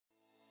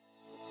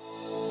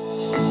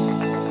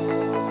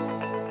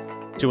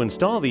To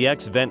install the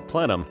X-Vent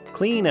Plenum,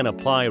 clean and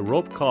apply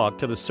rope caulk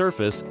to the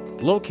surface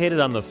located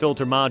on the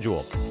filter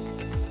module.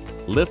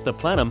 Lift the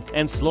plenum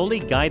and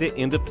slowly guide it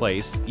into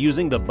place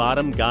using the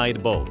bottom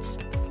guide bolts.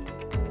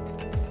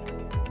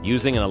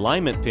 Using an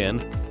alignment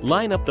pin,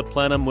 line up the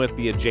plenum with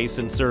the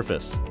adjacent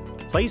surface.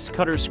 Place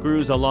cutter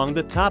screws along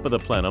the top of the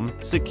plenum,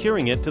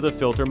 securing it to the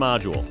filter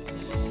module.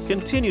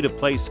 Continue to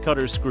place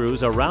cutter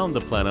screws around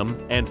the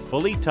plenum and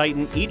fully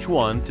tighten each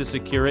one to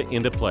secure it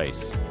into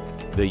place.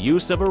 The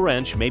use of a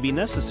wrench may be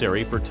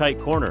necessary for tight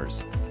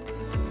corners.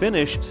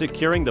 Finish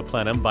securing the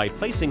plenum by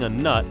placing a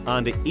nut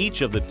onto each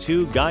of the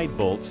 2 guide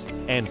bolts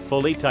and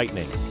fully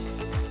tightening.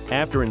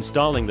 After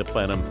installing the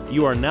plenum,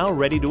 you are now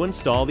ready to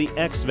install the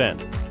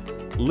X-Vent.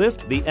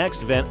 Lift the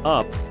X-Vent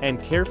up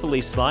and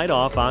carefully slide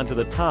off onto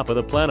the top of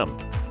the plenum.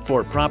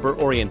 For proper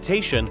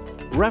orientation,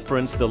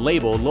 reference the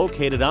label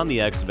located on the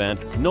X-Vent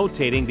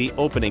notating the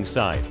opening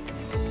side.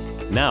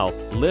 Now,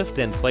 lift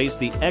and place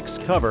the X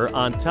cover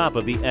on top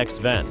of the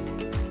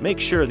X-Vent. Make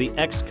sure the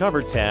X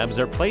cover tabs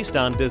are placed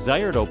on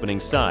desired opening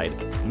side,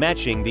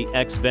 matching the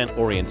X-Vent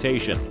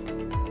orientation.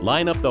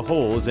 Line up the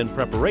holes in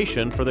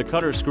preparation for the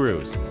cutter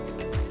screws.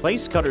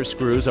 Place cutter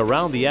screws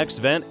around the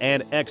X-Vent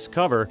and X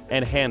cover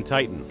and hand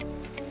tighten.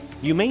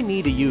 You may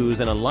need to use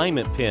an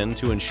alignment pin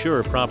to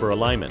ensure proper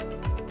alignment.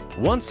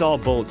 Once all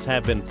bolts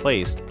have been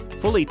placed,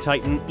 fully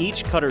tighten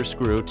each cutter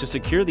screw to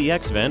secure the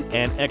X-Vent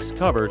and X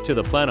cover to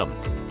the plenum.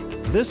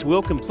 This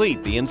will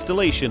complete the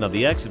installation of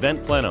the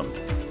X-Vent Plenum.